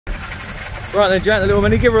Right then, Jack, the little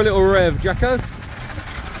Mini, give her a little rev, Jacko.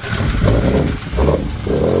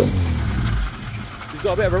 She's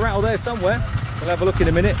got a bit of a rattle there somewhere. We'll have a look in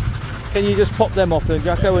a minute. Can you just pop them off then,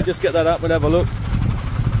 Jacko, and just get that up? We'll have a look.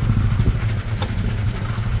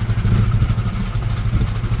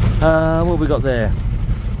 What have we got there?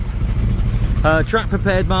 Track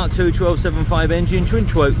prepared Mark II 1275 engine, twin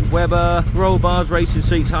spoke Weber, roll bars, racing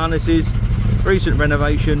seats, harnesses, recent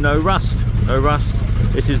renovation, no rust, no rust.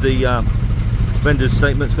 This is the vendor's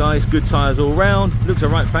statements, guys. Good tyres all round. Looks a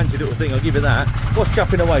right fancy little thing, I'll give you that. What's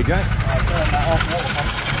chopping away, Jack?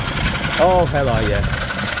 Oh, hello, yeah.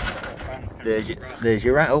 There's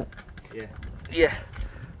your rattle. Yeah. Yeah.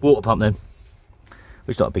 Water pump then.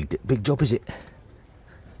 It's not a big job, is it?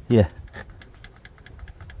 Yeah.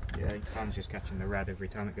 Yeah, the fan's just catching the rad every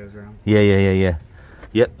time it goes around. Yeah.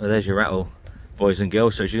 Yep, well, there's your rattle, boys and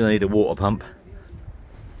girls. So you're going to need a water pump.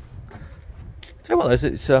 Tell you what,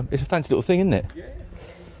 it's a fancy little thing, isn't it? Yeah.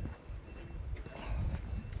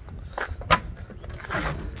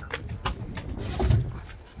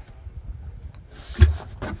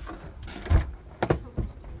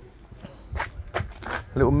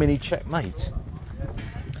 A little mini Checkmate.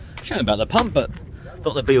 Shame about the pump, but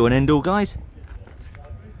not the be all and end all, guys.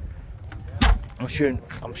 I'm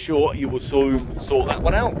sure you will soon sort that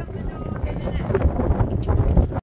one out.